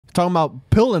Talking about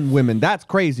pilling women, that's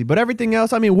crazy. But everything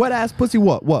else, I mean, wet ass pussy,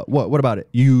 what? What about it?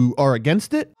 You are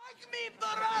against it?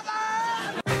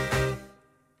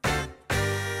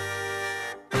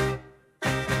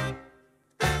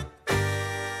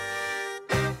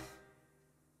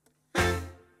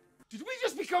 Did we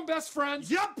just become best friends?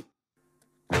 Yep.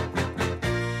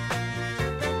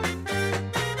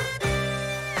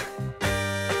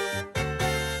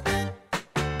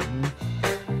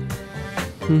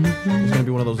 It's gonna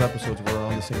be one of those episodes where we're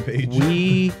on the same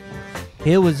page.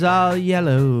 It was all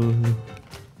yellow.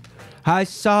 I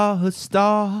saw a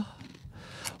star.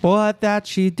 What that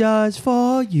she does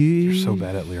for you. You're so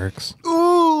bad at lyrics.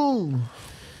 Ooh,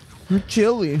 you're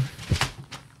chilly.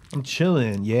 I'm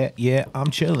chilling. Yeah,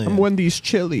 I'm chilling. I'm Wendy's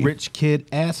chilly. Rich kid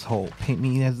asshole. Paint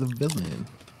me as the villain.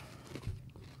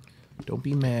 Don't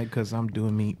be mad because I'm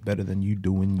doing me better than you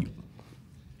doing you.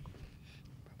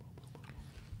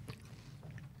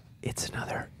 It's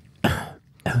another.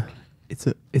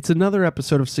 It's another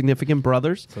episode of Significant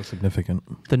Brothers, So significant.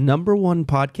 the #1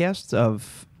 podcast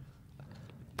of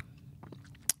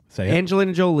Say it.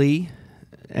 Angelina Jolie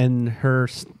and her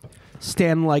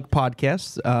Stan-like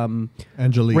podcast.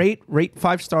 Angelina. Rate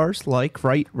 5 stars.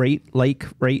 Rate,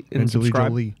 and subscribe.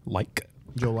 Jolie. Like.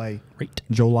 Jolie. Right.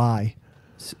 Jolie.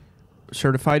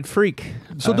 Certified freak.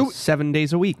 So do we- 7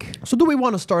 days a week. So do we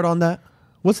want to start on that?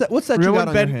 What's that you got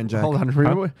on your hand, Jack? Hold on.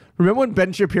 Remember when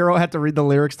Ben Shapiro had to read the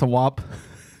lyrics to WAP?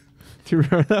 Do you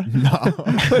remember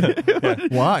that?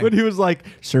 No. Why? When he was like,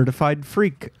 certified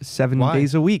freak, 7 Why?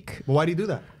 days a week. Well, why do you do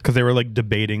that? Because they were like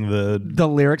debating the. The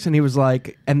lyrics, and he was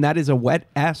like, and that is a wet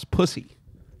ass pussy.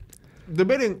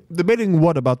 Debating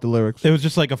what about the lyrics? It was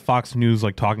just like a Fox News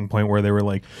like talking point where they were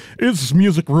like, "Is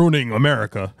music ruining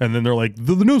America?" And then they're like,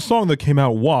 "The new song that came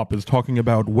out, WAP, is talking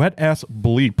about wet ass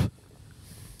bleep."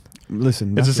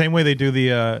 Listen, It's the same way they do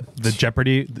the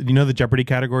Jeopardy. You know the Jeopardy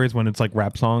categories when it's like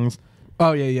rap songs,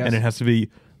 Oh, yeah, yes. and it has to be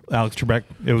Alex Trebek.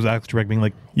 It was Alex Trebek being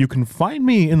like, "You can find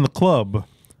me in the club,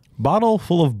 bottle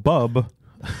full of bub.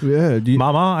 Yeah,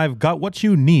 Mama, I've got what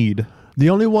you need." the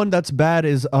only one that's bad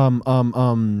is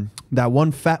that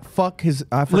one fat fuck.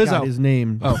 I forgot Lizzo. his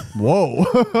name. Oh,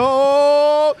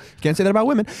 whoa! Can't say that about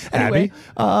women. Anyway,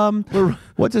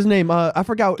 what's his name? I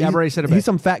forgot. Gabrielle said it He's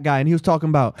some fat guy, and he was talking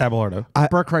about Abelardo.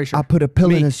 Brooke Kreischer. I put a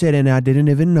pill in Me. a shit and I didn't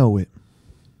even know it.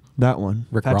 That one.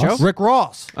 Rick Fat Ross. Joe? Rick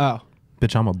Ross. Oh.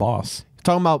 Bitch, I'm a boss.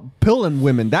 Talking about pilling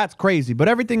women, that's crazy. But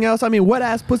everything else, I mean, wet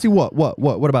ass pussy, what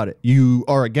about it? You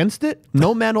are against it?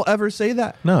 No man will ever say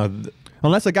that. No,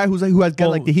 Unless a guy who has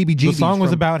got like the heebie-jeebies. The song was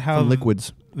from- about how from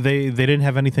liquids. They didn't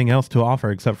have anything else to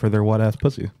offer except for their wet ass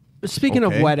pussy. Speaking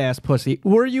of Okay. wet ass pussy,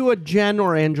 were you a Jen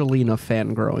or Angelina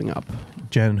fan growing up?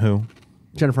 Jen who?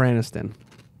 Jennifer Aniston.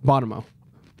 Bonomo.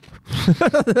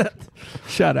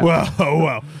 Shut up.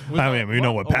 Well. I mean, we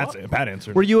know what Pat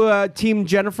answered. Were you a team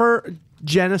Jennifer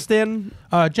Aniston?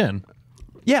 Jen.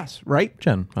 Yes, right?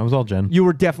 Jen. I was all Jen. You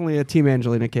were definitely a team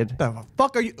Angelina kid. The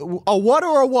fuck are you? A what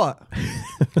or a what?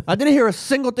 I didn't hear a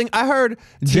single thing. I heard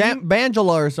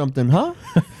Bangela or something, huh?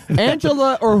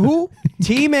 Angela or who?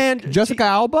 Team Jessica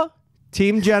Alba?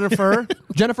 Team Jennifer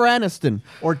Jennifer Aniston?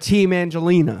 or Team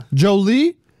Angelina?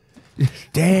 Jolie?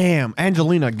 Damn,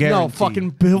 Angelina, No, guaranteed. fucking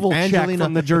Bivel check Angelina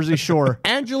from the Jersey Shore.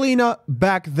 Angelina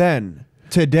back then.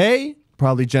 Today,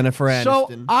 probably Jennifer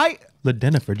Aniston. So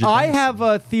LaDennifer. I have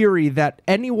a theory that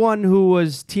anyone who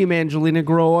was Team Angelina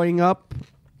growing up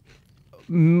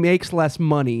makes less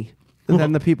money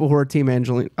than the people who are Team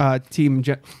Angelina. I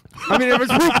mean, it was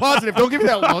proof positive. Don't give me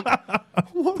that look.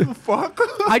 What the fuck?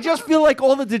 I just feel like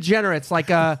all the degenerates, like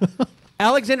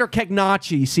Alexander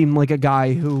Cagnacci seemed like a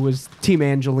guy who was Team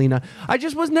Angelina. I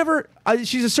just was never.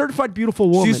 She's a certified beautiful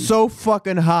woman. She's so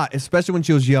fucking hot, especially when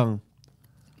she was young.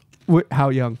 How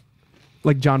young?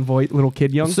 Like John Voight, little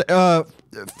kid young?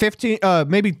 15,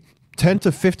 maybe 10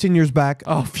 to 15 years back.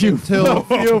 Oh, phew. Until,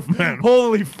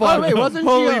 Holy fuck. Oh, wait, wasn't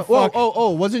Holy she? fuck.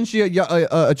 Wasn't she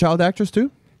a child actress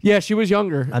too? Yeah, she was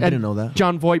younger. I didn't know that.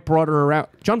 John Voight brought her around.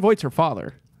 John Voight's her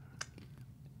father.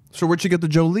 So where'd she get the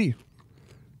Jolie?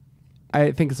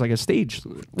 I think it's like a stage.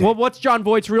 Well, what's John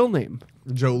Voight's real name?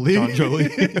 Jolie. John Jolie.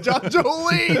 John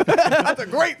Jolie. That's a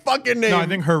great fucking name. No, I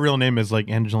think her real name is like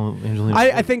Angelina.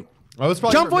 I think it's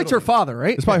probably John her Voight's middle her father,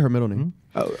 right? It's probably her middle name.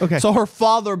 Oh, okay. So her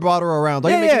father brought her around.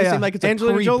 Like, yeah, you're making yeah, it yeah. seem like it's a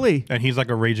Angelina creep. Jolie. And he's like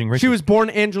a raging racist. She was born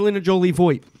Angelina Jolie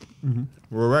Voight.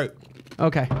 We're right.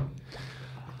 Okay.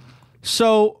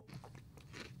 So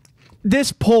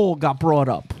this poll got brought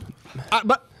up.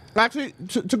 But actually,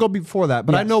 to go before that,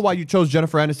 but I Yes. know why you chose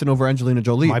Jennifer Aniston over Angelina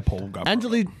Jolie. My poll got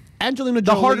Angelina The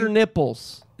Jolie. harder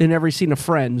nipples in every scene of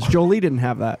Friends. Jolie didn't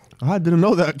have that. I didn't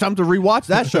know that. Time to rewatch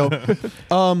that show.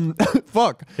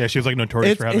 fuck? Yeah, she was like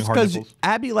notorious for having It's hard because nipples.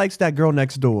 Abby likes that girl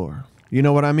next door. You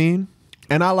know what I mean?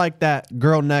 And I like that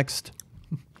girl next.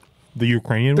 The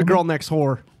Ukrainian The woman? girl next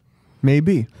whore.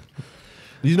 Maybe.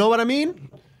 You know what I mean?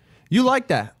 You like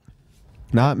that.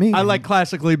 Not me. I like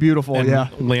classically beautiful. And yeah.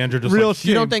 Leandra just Real like, shit.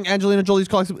 You don't think Angelina Jolie's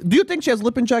classic? Do you think she has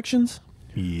lip injections?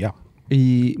 yeah.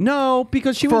 No,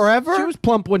 because she Forever? was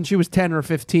plump when she was 10 or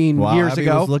 15 years Abby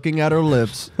ago. was looking at her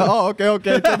lips. Oh,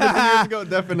 okay. 10 years ago,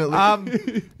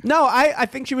 definitely. No, I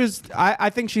think she was. I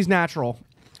think she's natural.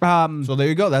 So there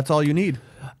you go. That's all you need.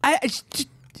 It's just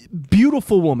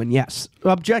beautiful woman, yes.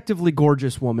 Objectively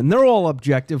gorgeous woman. They're all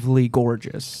objectively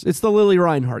gorgeous. It's the Lily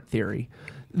Reinhart theory.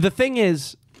 The thing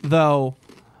is, though,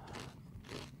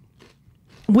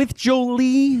 with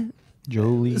Jolie,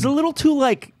 it's a little too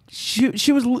like she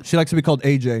was She likes to be called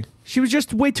AJ. she was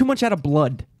just way too much out of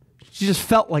blood. She just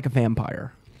felt like a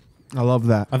vampire. I love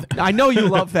that. I know you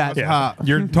love that. Yeah.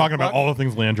 You're talking about all the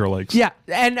things Leandra likes. Yeah,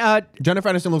 and Jennifer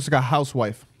Aniston looks like a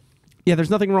housewife. yeah, there's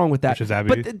nothing wrong with that. Which is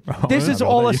Abby. But this is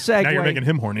all a segue. Now you're making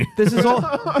him horny. This is all.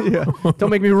 Yeah. Don't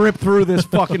make me rip through this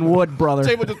fucking wood, brother.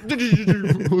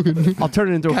 I'll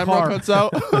turn it into a Camera car. cuts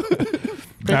out.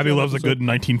 Abby loves a good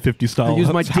 1950 style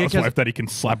use my dick as- housewife that he can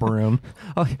slap around.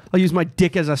 I'll use my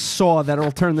dick as a saw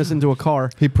that'll turn this into a car.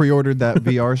 He pre-ordered that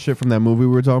VR shit from that movie we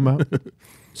were talking about.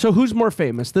 So who's more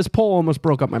famous? This poll almost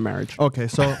broke up my marriage. Okay,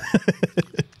 so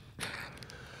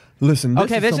listen.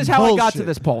 This is some how I got to bullshit.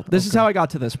 this poll. This is how I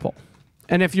got to this poll.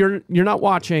 And if you're not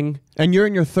watching, And you're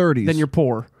in your 30s. then you're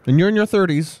poor. And you're in your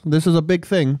 30s. This is a big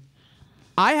thing.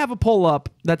 I have a poll up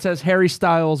that says Harry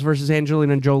Styles versus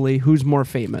Angelina Jolie. Who's more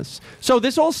famous? So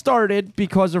this all started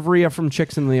because of Rhea from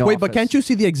Chicks in the Office. Wait, but can't you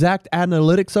see the exact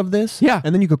analytics of this? Yeah.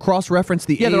 And then you could cross-reference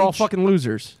the Yeah, age. they're all fucking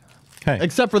losers. Hey.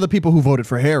 Except for the people who voted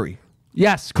for Harry.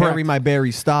 Yes, correct. Harry, my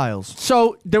Barry Styles.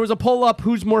 So there was a poll up,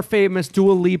 who's more famous,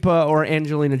 Dua Lipa or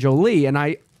Angelina Jolie? And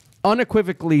I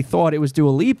unequivocally thought it was Dua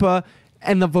Lipa,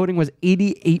 and the voting was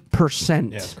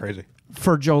 88% Yeah, it's crazy.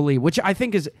 for Jolie, which I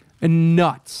think is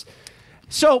nuts.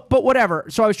 So, but whatever.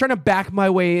 So I was trying to back my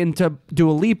way into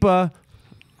Dua Lipa.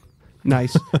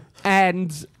 Nice. And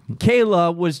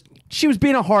Kayla was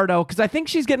being a hardo, because I think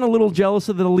she's getting a little jealous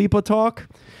of the Lipa talk.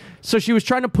 So she was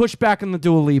trying to push back on the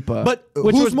Dua Lipa. But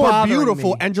which who's was more bothering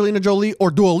beautiful, me. Angelina Jolie or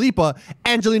Dua Lipa?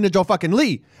 Angelina Joe fucking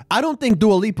Lee. I don't think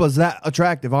Dua Lipa's that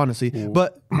attractive, honestly.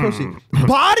 But proceed.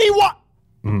 Body what?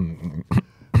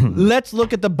 Let's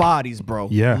look at the bodies, bro.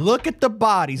 Yeah. Look at the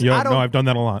bodies. Yo, I don't. no, I've done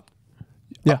that a lot.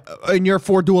 Yeah. And you're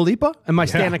for Dua Lipa? And my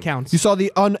Stan Yeah. accounts. You saw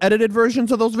the unedited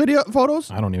versions of those video photos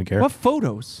I don't even care. What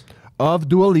photos? of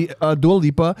Dua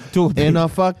Lipa in a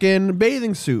fucking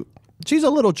bathing suit. She's a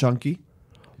little chunky.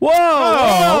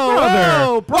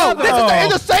 Whoa, brother. brother. This is in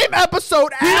the same episode.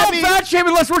 We don't Abby. fat shame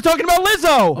unless we're talking about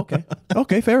Lizzo. Okay.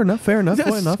 Okay. Fair enough. Fair enough.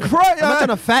 Fair enough. I'm not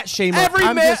gonna fat shame her.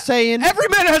 I'm just saying. Every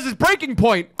man has his breaking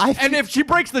point. I And if she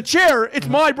breaks the chair, it's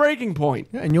my breaking point.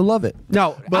 Yeah, and you'll love it.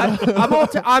 No,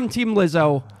 I'm Team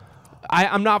Lizzo.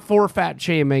 I'm not for fat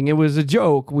shaming. It was a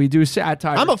joke. We do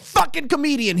satire. I'm a fucking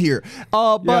comedian here.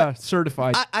 But yeah,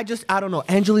 certified. I don't know.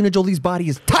 Angelina Jolie's body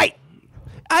is tight.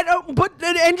 I don't. But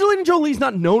Angelina Jolie's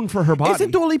not known for her body.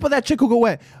 Isn't Dua Lipa that chick who go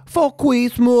away for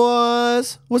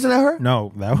Christmas? Wasn't that her?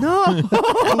 No, that No.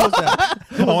 Who was that?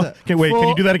 Okay, wait, can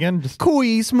you do that again? Just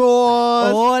Christmas.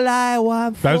 All I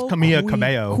want that was for Camilla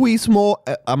Cabello. Christmas.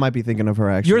 I might be thinking of her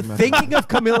actually. You're thinking of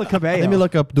Camila Cabello. Let me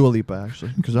look up Dua Lipa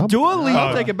actually, because Dua Lipa.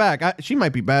 I'll take it back. She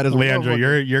might be bad as well.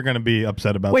 Leandra, you're gonna be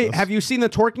upset about Wait, this. have you seen the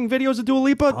twerking videos of Dua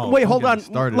Lipa? Oh, Wait, don't hold get on. me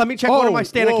started. Let me check one of my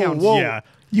Stan accounts. Yeah,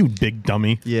 you big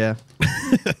dummy. Yeah.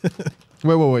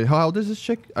 Wait. How old is this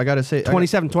chick? I gotta say.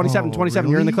 27.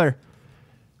 You're in the clear.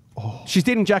 Oh. She's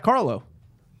dating Jack Harlow,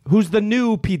 who's the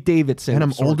new Pete Davidson. And I'm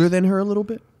of sorts. older than her a little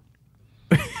bit.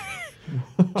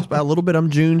 Just about a little bit. I'm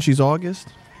June. She's August.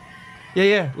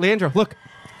 Yeah. Leandro, look.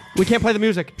 We can't play the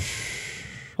music.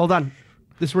 Hold on.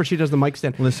 This is where she does the mic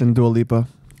stand. Listen, Dua Lipa.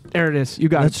 There it is. You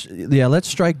got it. Let's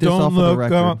strike this Don't off of the look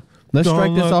record. out. Let's Don't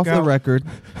strike this look off the out. record.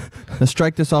 Let's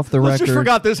strike this off the Let's record. just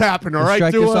forgot this happened, all Let's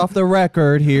right, strike this Dua? off the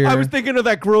record here. I was thinking of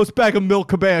that gross bag of milk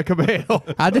Cabello.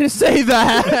 I didn't say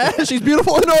that. She's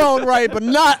beautiful in her own right, but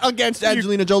not against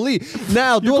Angelina Jolie.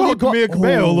 Now, Dua called Lipa. Camilla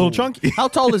Cabello a little chunky. How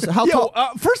tall is? How Yo,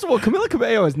 tall? first of all, Camila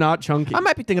Cabello is not chunky. I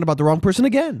might be thinking about the wrong person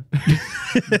again.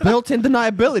 Built-in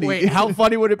deniability. Wait, how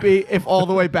funny would it be if all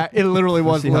the way back it literally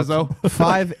was Lizzo?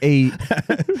 5'8".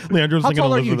 Leandra's How thinking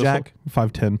tall of are you, Elizabeth Jack?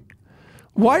 5'10".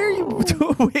 Why are you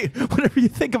wait? Whenever you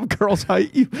think of girls'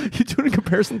 height, you do it in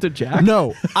comparison to Jack.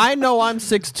 No, I know I'm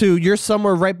 6'2". You're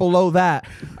somewhere right below that.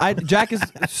 Jack is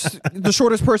the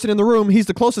shortest person in the room. He's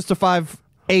the closest to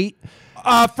 5'8".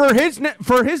 For his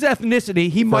ethnicity,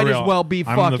 he might as real, well be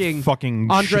I'm the fucking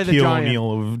Andre the Shaquille Giant.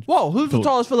 O'Neal of Whoa, who's the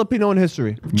tallest Filipino in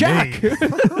history? Jack. Me.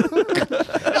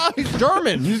 He's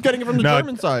German. He's getting it from the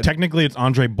German side. Technically, it's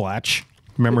Andre Blatch.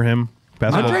 Remember him?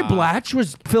 Basketball. Andre Blatch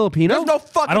was Filipino. There's no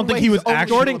fucking I don't think way he was he's over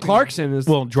actually- Jordan Clarkson is.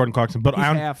 Well, Jordan Clarkson, but He's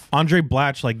half. Andre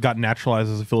Blatch like got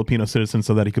naturalized as a Filipino citizen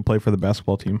so that he could play for the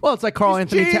basketball team. Well, it's like Carl He's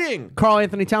Anthony. cheating. Carl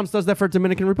Anthony Towns does that for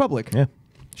Dominican Republic. Yeah,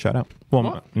 shout out. Well,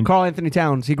 I mean, Carl Anthony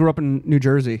Towns. He grew up in New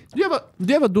Jersey. Do you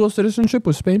have a dual citizenship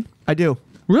with Spain? I do.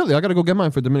 Really? I gotta go get mine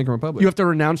for Dominican Republic. You have to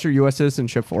renounce your U.S.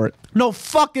 citizenship for it. no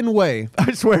fucking way.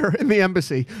 I swear, in the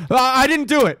embassy. I didn't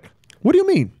do it. What do you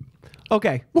mean?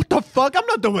 Okay. What the fuck? I'm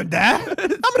not doing that.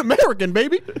 I'm an American,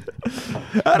 baby.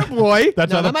 Attaboy. that's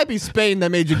No, how that might be Spain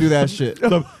that made you do that shit.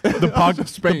 the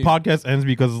Spain. podcast ends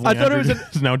because I thought it was Leandro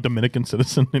is now a Dominican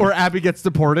citizen. Or Abby gets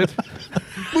deported.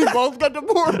 We both got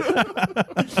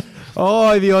deported.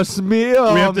 Oh, Dios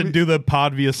mío. we have to do the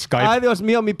pod via Skype. Ay, Dios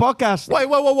mío, mi podcast. Wait,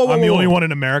 whoa. I'm the only one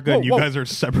in America, and you Whoa. guys are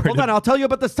separated. Hold on, I'll tell you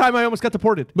about this time I almost got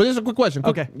deported. But here's a quick question.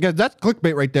 Okay. Yeah, that's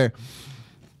clickbait right there.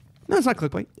 No, it's not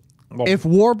clickbait. If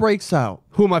war breaks out,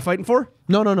 Who am I fighting for?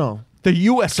 no. The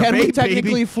U.S. Can we baby.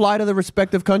 technically fly to the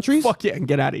respective countries? Fuck yeah, and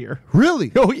get out of here.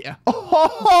 Really? Oh, yeah.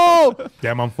 Oh,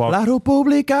 Damn, I'm fucked. La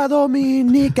República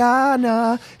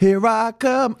Dominicana, here I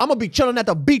come. I'm gonna be chilling at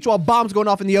the beach while bombs going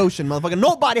off in the ocean, motherfucker.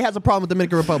 Nobody has a problem with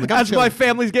Dominican Republic. I'm As my chilling.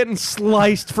 family's getting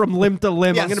sliced from limb to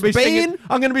limb, Yeah, I'm gonna be Spain-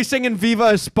 singing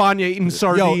 "Viva España" eating Yo,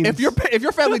 sardines. if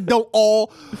your family don't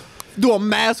all do a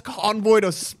mass convoy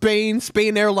to Spain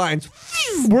Airlines,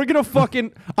 we're gonna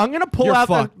fucking, I'm gonna pull You're out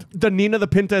fucked. the Nina the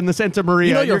Pinta and the Santa Maria.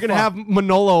 You know you're you're gonna have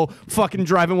Manolo fucking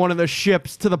driving one of the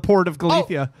ships to the port of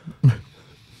Galicia.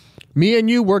 me and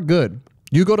you, we're good.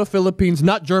 You go to Philippines,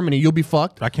 not Germany. You'll be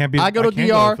fucked. I can't be- I go I to can't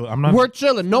DR. go to I'm not- We're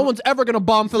chilling. No one's ever gonna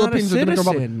bomb Philippines or Dominican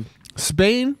Republic. citizen.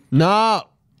 Spain? Nah.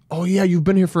 Oh yeah, you've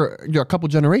been here for a couple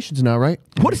generations now, right?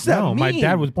 What does that No, mean? my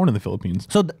dad was born in the Philippines.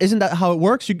 So isn't that how it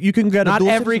works? You can get a Not dual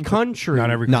every citizenship. country. Not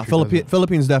every Nah, country does it.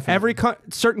 Philippines definitely.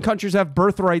 Certain countries have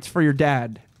birthrights for your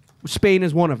dad. Spain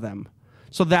is one of them.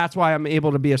 So that's why I'm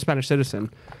able to be a Spanish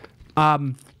citizen.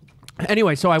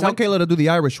 Anyway, so I Tell went. Kayla to do the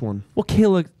Irish one. Well,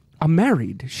 Kayla, I'm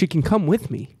married. She can come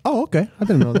with me. Oh, okay. I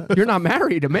didn't know that. You're not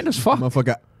married. Amanda's fucked.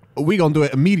 Motherfucker, we gonna do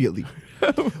it immediately.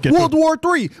 Get World to, War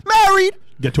III. Married.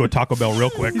 get to a Taco Bell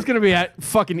real quick. He's gonna be at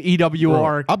fucking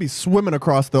EWR. I'll be swimming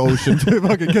across the ocean to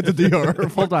fucking get to DR.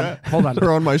 Hold on.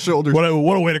 They're on my shoulders. What a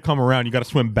way to come around. You got to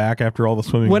swim back after all the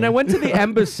swimming. When I went to the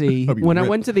embassy, That'd be when I ripped.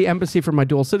 went to the embassy for my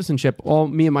dual citizenship, all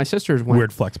me and my sisters went.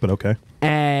 Weird flex, but okay.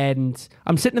 And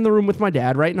I'm sitting in the room with my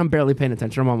dad, right? And I'm barely paying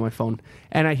attention. I'm on my phone.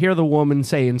 And I hear the woman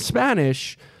say in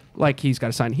Spanish, like, he's got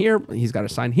to sign here, he's got to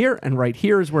sign here, and right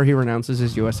here is where he renounces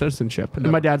his U.S. citizenship. And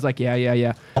my dad's like,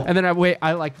 yeah. And then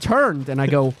I like turned and I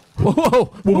go, whoa,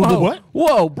 what?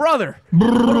 Whoa, brother, what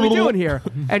are we doing here?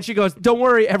 And she goes, don't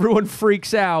worry, everyone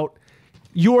freaks out.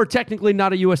 You're technically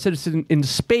not a U.S. citizen in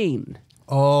Spain.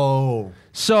 Oh.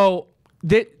 So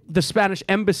the Spanish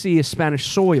embassy is Spanish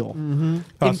soil. So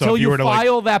Until if you you were to, like,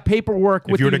 file that paperwork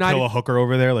If with you the were to kill a United... hooker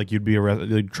over there, like you'd be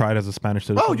you'd tried as a Spanish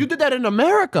citizen. Oh, you did that in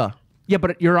America. Yeah,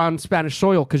 but you're on Spanish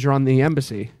soil because you're on the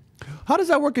embassy. How does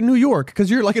that work in New York? Because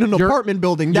you're like in an apartment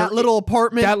building. That little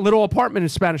apartment. That little apartment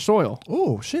is Spanish soil.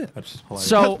 Oh shit. That's hilarious.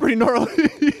 So That's pretty gnarly.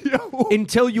 Yo.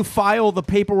 until you file the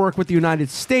paperwork with the United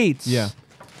States, Yeah.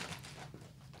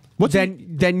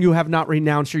 then you have not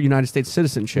renounced your United States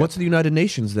citizenship. What's the United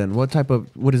Nations then? What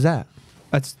is that?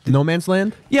 That's No man's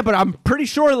land? yeah, but I'm pretty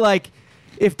sure like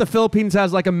if the Philippines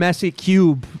has like a messy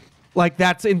cube, like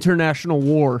that's international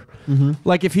war. Mm-hmm.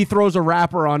 Like if he throws a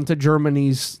wrapper onto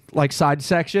Germany's like side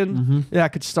section, Mm-hmm.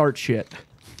 that could start shit.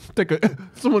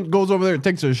 Someone goes over there and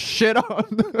takes a shit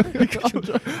on.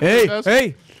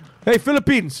 Hey,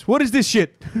 Philippines, what is this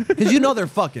shit? Because you know they're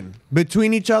fucking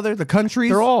between each other. The countries.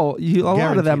 They're all a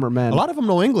lot of them are men. A lot of them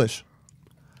know English.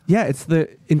 Yeah, it's the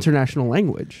international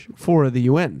language for the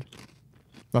UN.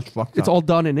 That's fucked It's up. all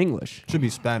done in English. Should be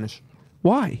Spanish.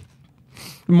 Why?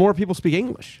 More people speak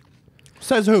English.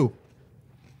 Says who?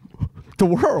 The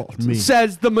world Me.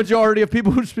 says the majority of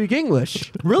people who speak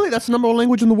English. Really? That's the number one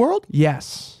language in the world?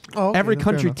 Yes. Oh, okay, Every then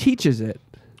fair country enough. teaches it.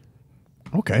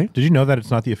 Okay. Did you know that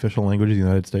it's not the official language of the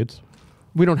United States?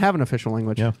 We don't have an official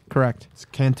language. Yeah. Correct. It's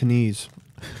Cantonese.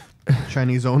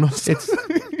 Chinese own us. It's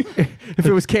if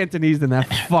it was Cantonese, then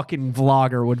that fucking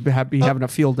vlogger would be having a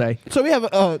field day. So we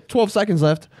have 12 seconds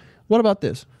left. What about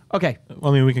this? Okay,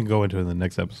 Well, I mean, we can go into it in the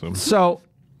next episode. so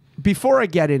before I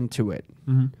get into it,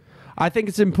 I think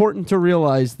it's important to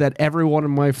realize that everyone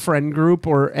in my friend group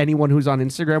or anyone who's on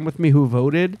Instagram with me who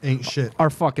voted Ain't shit. are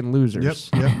fucking losers.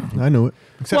 Yep. I knew it.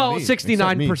 Except Well, me.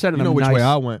 69% of You know them which nice. way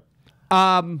I went.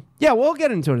 Yeah, we'll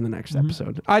get into it in the next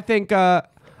episode. I think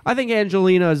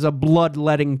Angelina is a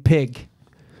bloodletting pig,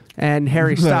 and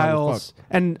Harry Styles,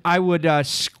 and I would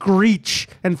screech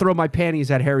and throw my panties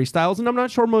at Harry Styles, and I'm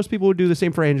not sure most people would do the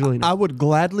same for Angelina. I would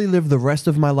gladly live the rest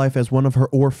of my life as one of her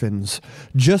orphans,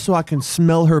 just so I can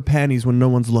smell her panties when no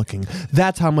one's looking.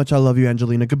 That's how much I love you,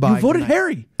 Angelina. Goodbye. You voted Good night.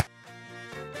 Harry.